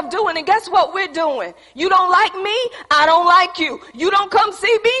God's way of doing it. Guess what we're doing? You don't like me, I don't like you. You don't come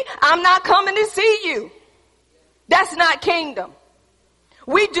see me, I'm not coming to see you. That's not kingdom.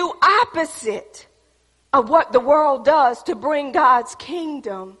 We do opposite of what the world does to bring God's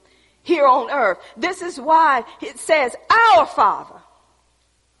kingdom here on earth. This is why it says our Father.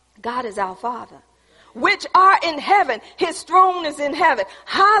 God is our Father, which are in heaven. His throne is in heaven.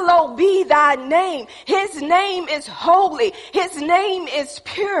 Hallowed be thy name. His name is holy. His name is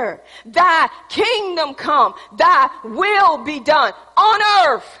pure. Thy kingdom come. Thy will be done on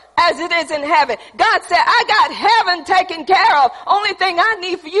earth as it is in heaven. God said, I got heaven taken care of. Only thing I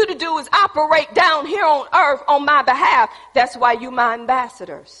need for you to do is operate down here on earth on my behalf. That's why you my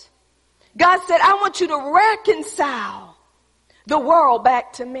ambassadors. God said, I want you to reconcile the world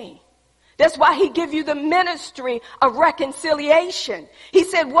back to me. That's why he give you the ministry of reconciliation. He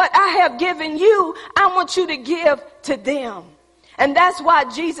said, what I have given you, I want you to give to them. And that's why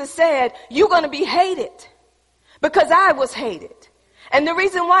Jesus said, you're going to be hated because I was hated. And the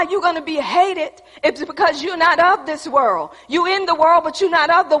reason why you're going to be hated is because you're not of this world. You're in the world, but you're not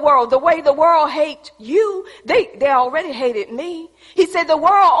of the world. The way the world hates you, they already hated me. He said the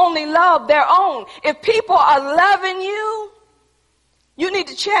world only loved their own. If people are loving you, you need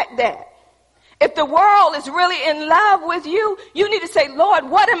to check that. If the world is really in love with you, you need to say, Lord,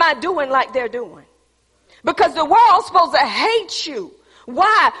 what am I doing like they're doing? Because the world's supposed to hate you.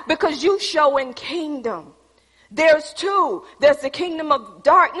 Why? Because you showing kingdom. There's two. There's the kingdom of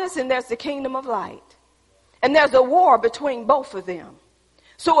darkness and there's the kingdom of light. And there's a war between both of them.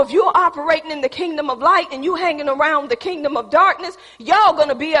 So if you're operating in the kingdom of light and you hanging around the kingdom of darkness, y'all going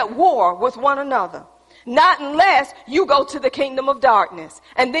to be at war with one another. Not unless you go to the kingdom of darkness.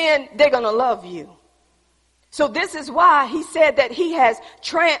 And then they're going to love you. So this is why he said that he has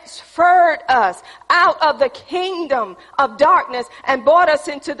transferred us out of the kingdom of darkness and brought us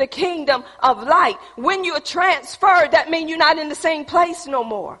into the kingdom of light. When you're transferred, that means you're not in the same place no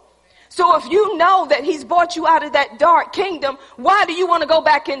more. So if you know that he's brought you out of that dark kingdom, why do you want to go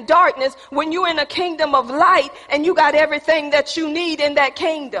back in darkness when you're in a kingdom of light and you got everything that you need in that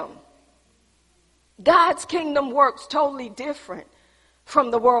kingdom? God's kingdom works totally different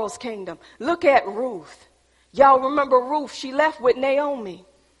from the world's kingdom. Look at Ruth. Y'all remember Ruth? She left with Naomi.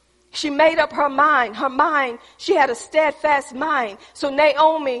 She made up her mind. She had a steadfast mind. So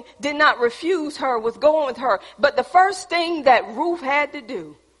Naomi did not refuse her, was going with her. But the first thing that Ruth had to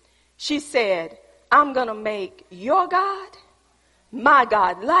do, she said, I'm going to make your God, my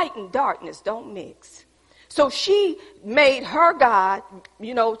God. Light and darkness don't mix. So she made her God,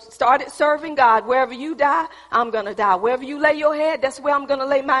 started serving God. Wherever you die, I'm going to die. Wherever you lay your head, that's where I'm going to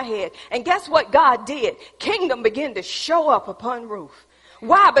lay my head. And guess what God did? Kingdom began to show up upon Ruth.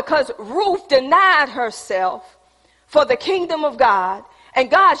 Why? Because Ruth denied herself for the kingdom of God.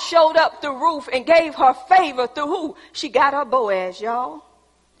 And God showed up through Ruth and gave her favor through who? She got her Boaz, y'all.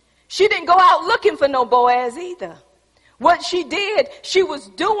 She didn't go out looking for no Boaz either. What she did, she was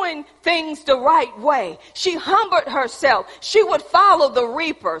doing things the right way. She humbled herself. She would follow the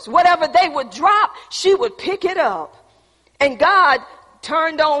reapers. Whatever they would drop, she would pick it up. And God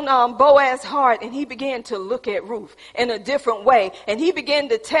turned on Boaz's heart and he began to look at Ruth in a different way. And he began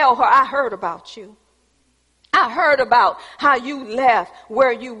to tell her, I heard about you. I heard about how you left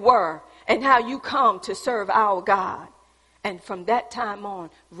where you were and how you come to serve our God. And from that time on,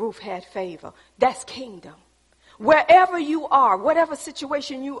 Ruth had favor. That's kingdom. Wherever you are, whatever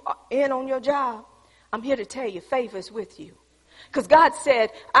situation you are in on your job, I'm here to tell you favor is with you. Because God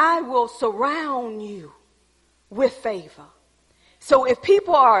said, I will surround you with favor. So if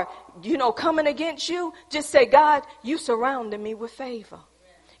people are, coming against you, just say, God, you surrounded me with favor.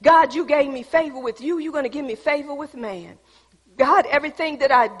 God, you gave me favor with you. You're going to give me favor with man. God, everything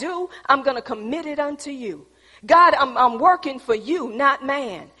that I do, I'm going to commit it unto you. God, I'm working for you, not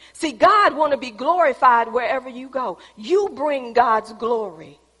man. See, God want to be glorified wherever you go. You bring God's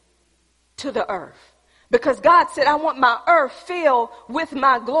glory to the earth. Because God said, I want my earth filled with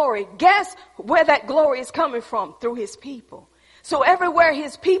my glory. Guess where that glory is coming from? Through his people. So everywhere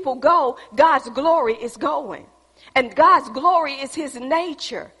his people go, God's glory is going. And God's glory is his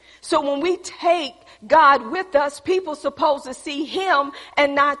nature. So when we take God with us, people supposed to see him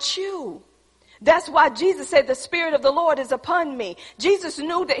and not you. That's why Jesus said, the Spirit of the Lord is upon me. Jesus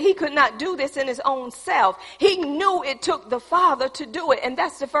knew that he could not do this in his own self. He knew it took the Father to do it. And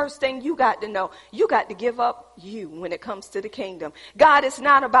that's the first thing you got to know. You got to give up you when it comes to the kingdom. God, it's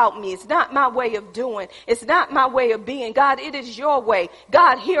not about me. It's not my way of doing. It's not my way of being. God, it is your way.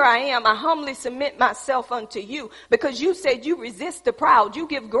 God, here I am. I humbly submit myself unto you because you said you resist the proud. You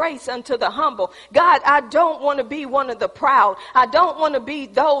give grace unto the humble. God, I don't want to be one of the proud. I don't want to be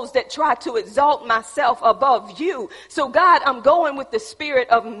those that try to exalt myself above you. So God, I'm going with the spirit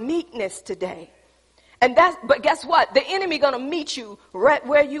of meekness today. But guess what? The enemy gonna meet you right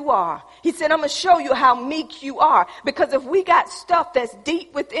where you are. He said, I'm gonna show you how meek you are. Because if we got stuff that's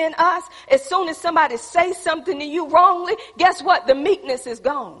deep within us, as soon as somebody says something to you wrongly, guess what? The meekness is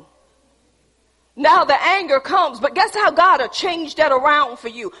gone. Now the anger comes, but guess how God will change that around for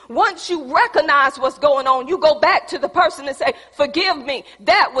you? Once you recognize what's going on, you go back to the person and say, forgive me.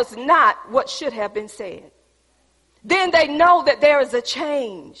 That was not what should have been said. Then they know that there is a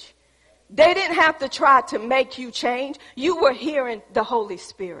change. They didn't have to try to make you change. You were hearing the Holy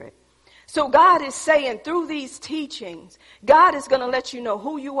Spirit. So God is saying through these teachings, God is going to let you know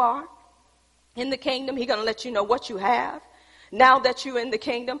who you are in the kingdom. He's going to let you know what you have. Now that you're in the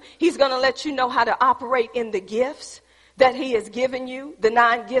kingdom, he's going to let you know how to operate in the gifts that he has given you, the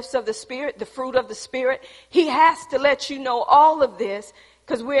 9 gifts of the Spirit, the fruit of the Spirit. He has to let you know all of this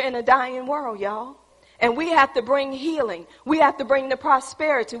because we're in a dying world, y'all. And we have to bring healing. We have to bring the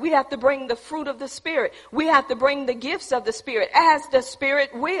prosperity. We have to bring the fruit of the Spirit. We have to bring the gifts of the Spirit as the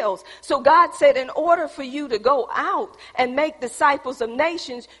Spirit wills. So God said, in order for you to go out and make disciples of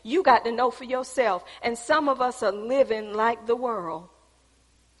nations, you got to know for yourself. And some of us are living like the world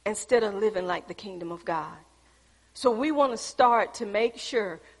instead of living like the kingdom of God. So we want to start to make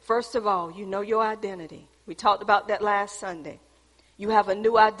sure, first of all, you know your identity. We talked about that last Sunday. You have a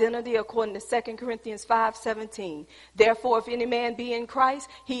new identity according to 2 Corinthians 5:17. Therefore, if any man be in Christ,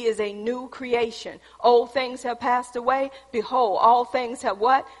 he is a new creation. Old things have passed away. Behold, all things have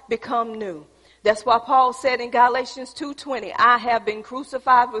what? Become new. That's why Paul said in Galatians 2:20, I have been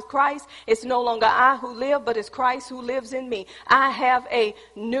crucified with Christ. It's no longer I who live, but it's Christ who lives in me. I have a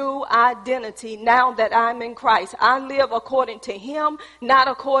new identity now that I'm in Christ. I live according to him, not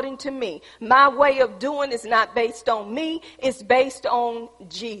according to me. My way of doing is not based on me. It's based on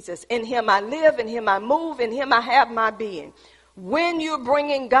Jesus. In him I live, in him I move, in him I have my being. When you're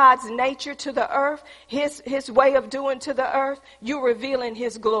bringing God's nature to the earth, his way of doing to the earth, you're revealing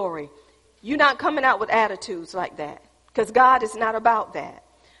his glory. You're not coming out with attitudes like that because God is not about that.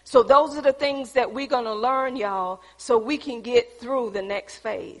 So those are the things that we're going to learn, y'all, so we can get through the next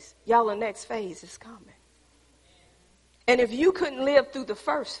phase. Y'all, the next phase is coming. And if you couldn't live through the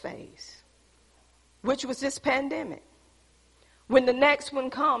first phase, which was this pandemic, when the next one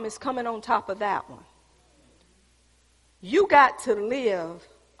comes, it's coming on top of that one. You got to live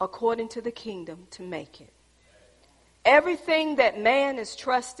according to the kingdom to make it. Everything that man is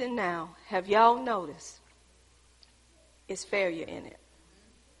trusting now, have y'all noticed, is failure in it.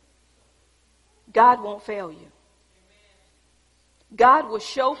 God won't fail you. God will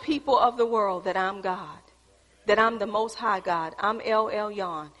show people of the world that I'm God, that I'm the Most High God. I'm El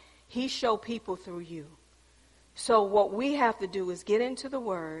Elyon. He show people through you. So what we have to do is get into the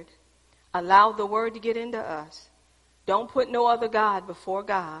Word, allow the Word to get into us. Don't put no other God before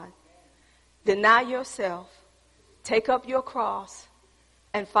God. Deny yourself. Take up your cross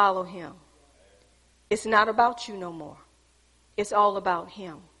and follow him. It's not about you no more. It's all about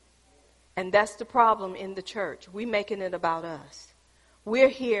him. And that's the problem in the church. We're making it about us. We're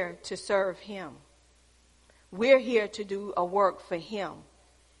here to serve him. We're here to do a work for him.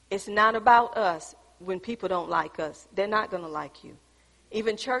 It's not about us when people don't like us. They're not going to like you.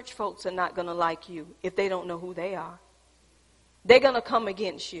 Even church folks are not going to like you if they don't know who they are. They're going to come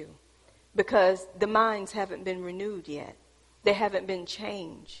against you. Because the minds haven't been renewed yet. They haven't been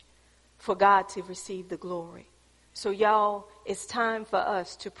changed for God to receive the glory. So y'all, it's time for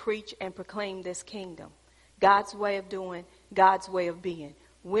us to preach and proclaim this kingdom. God's way of doing, God's way of being.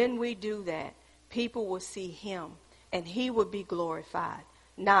 When we do that, people will see him and he will be glorified,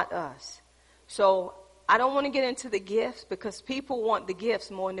 not us. So I don't want to get into the gifts because people want the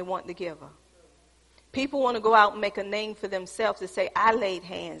gifts more than they want the giver. People want to go out and make a name for themselves to say, I laid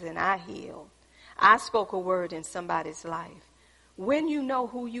hands and I healed. I spoke a word in somebody's life. When you know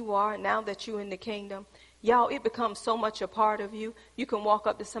who you are, now that you're in the kingdom, y'all, it becomes so much a part of you. You can walk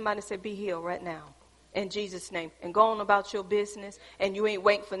up to somebody and say, be healed right now in Jesus' name, and go on about your business, and you ain't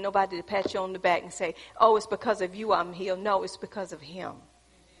waiting for nobody to pat you on the back and say, oh, it's because of you I'm healed. No, it's because of him.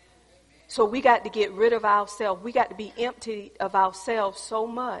 So we got to get rid of ourselves. We got to be empty of ourselves so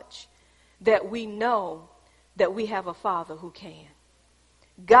much that we know that we have a Father who can.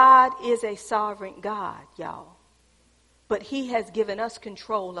 God is a sovereign God, y'all. But he has given us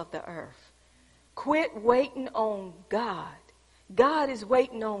control of the earth. Quit waiting on God. God is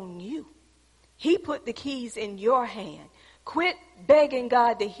waiting on you. He put the keys in your hand. Quit begging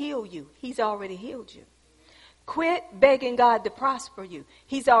God to heal you. He's already healed you. Quit begging God to prosper you.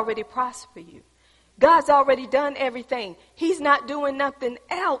 He's already prospered you. God's already done everything. He's not doing nothing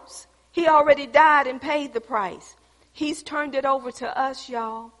else. He already died and paid the price. He's turned it over to us,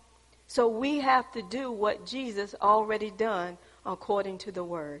 y'all. So we have to do what Jesus already done according to the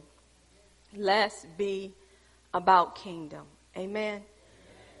word. Let's be about kingdom. Amen.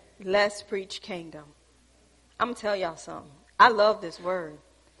 Let's preach kingdom. I'm going to tell y'all something. I love this word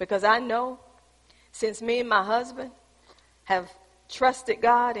because I know since me and my husband have trusted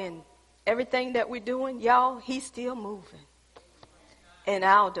God in everything that we're doing, y'all, he's still moving in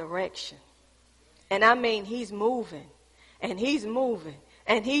our direction. And I mean, he's moving and he's moving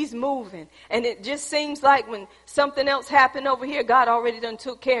and he's moving. And it just seems like when something else happened over here, God already done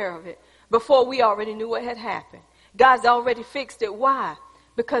took care of it before we already knew what had happened. God's already fixed it. Why?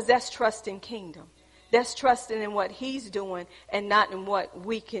 Because that's trusting kingdom. That's trusting in what he's doing and not in what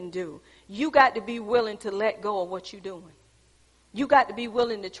we can do. You got to be willing to let go of what you're doing. You got to be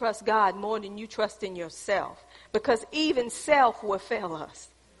willing to trust God more than you trust in yourself. Because even self will fail us.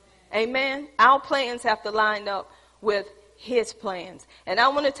 Amen. Our plans have to line up with his plans. And I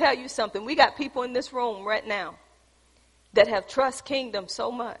want to tell you something. We got people in this room right now that have trust kingdom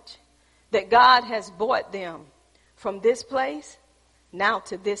so much that God has brought them from this place now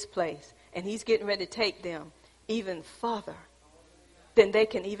to this place. And he's getting ready to take them even further than they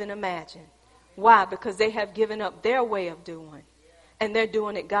can even imagine. Why? Because they have given up their way of doing. And they're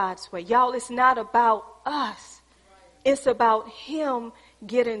doing it God's way. Y'all, it's not about us. It's about him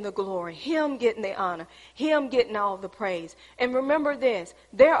getting the glory. Him getting the honor. Him getting all the praise. And remember this.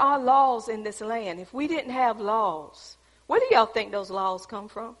 There are laws in this land. If we didn't have laws, where do y'all think those laws come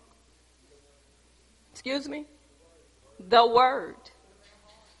from? Excuse me? The word.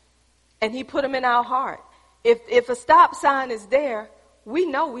 And he put them in our heart. If a stop sign is there, we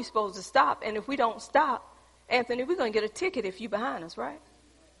know we're supposed to stop. And if we don't stop, Anthony, we're going to get a ticket if you're behind us, right?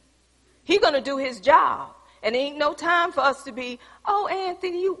 He's going to do his job. And there ain't no time for us to be, oh,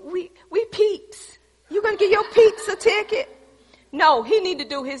 Anthony, we peeps. You going to get your peeps a ticket? No, he need to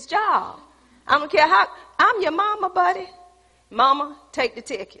do his job. I don't care how, I'm your mama, buddy. Mama, take the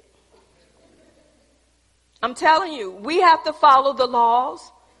ticket. I'm telling you, we have to follow the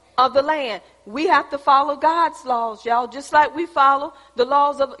laws of the land. We have to follow God's laws, y'all, just like we follow the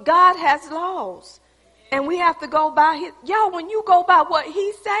laws of God. Has laws, and we have to go by his. Y'all, when you go by what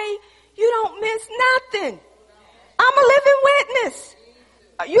he say, you don't miss nothing. I'm a living witness.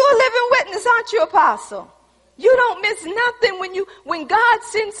 You're a living witness, aren't you, Apostle? You don't miss nothing when God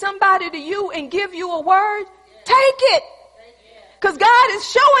sends somebody to you and give you a word. Take it, because God is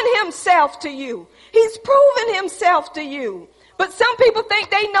showing himself to you. He's proven himself to you. But some people think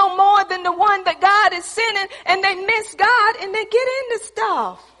they know more than the one that God is sending, and they miss God and they get into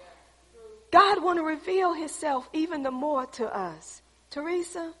stuff. God want to reveal himself even the more to us.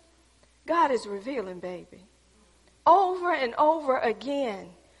 Teresa, God is revealing, baby. Over and over again,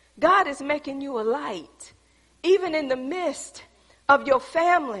 God is making you a light, even in the midst of your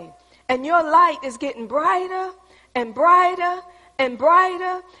family. And your light is getting brighter and brighter and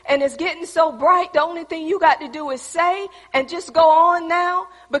brighter, and it's getting so bright, the only thing you got to do is say and just go on now,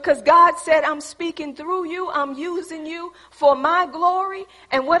 because God said, I'm speaking through you, I'm using you for my glory,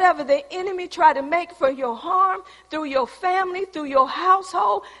 and whatever the enemy try to make for your harm, through your family, through your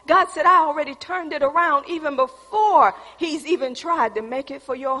household, God said, I already turned it around even before he's even tried to make it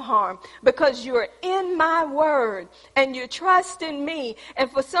for your harm, because you're in my word, and you trust in me, and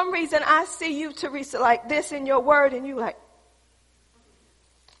for some reason I see you, Teresa, like this in your word, and you like,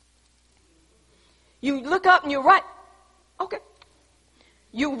 you look up and you write, okay.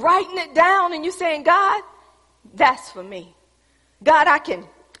 You writing it down and you saying, God, That's for me. God, I can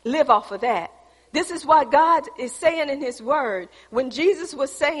live off of that. This is why God is saying in his word, when Jesus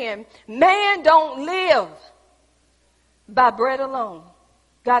was saying, man don't live by bread alone.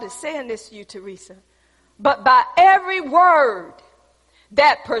 God is saying this to you, Teresa. But by every word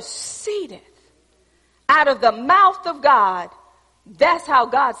that proceedeth out of the mouth of God, that's how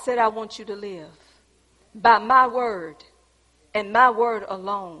God said, I want you to live. By my word and my word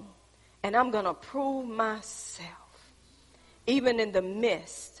alone. And I'm going to prove myself, even in the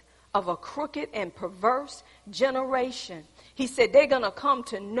midst of a crooked and perverse generation. He said, they're going to come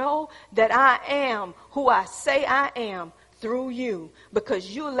to know that I am who I say I am through you,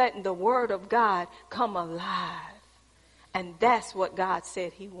 because you're letting the word of God come alive. And that's what God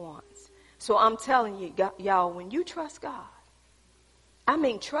said he wants. So I'm telling you, y'all, when you trust God, I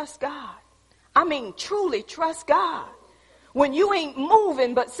mean trust God. I mean truly trust God. When you ain't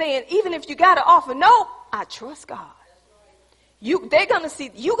moving but saying, even if you got to offer, no, I trust God. They're going to see,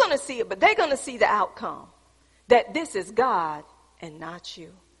 you're going to see it, but they're going to see the outcome. That this is God and not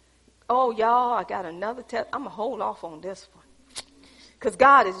you. Oh, y'all, I got another test. I'm going to hold off on this one. Because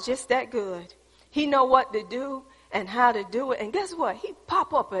God is just that good. He know what to do and how to do it. And guess what? He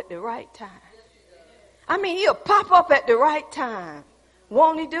pop up at the right time. I mean, he'll pop up at the right time.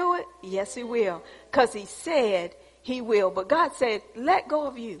 Won't he do it? Yes, he will. Because he said he will. But God said, let go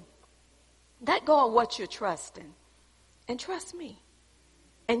of you. Let go of what you're trusting. And trust me.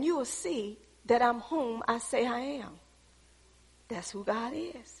 And you will see that I'm whom I say I am. That's who God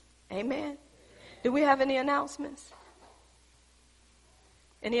is. Amen. Do we have any announcements?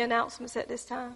 Any announcements at this time?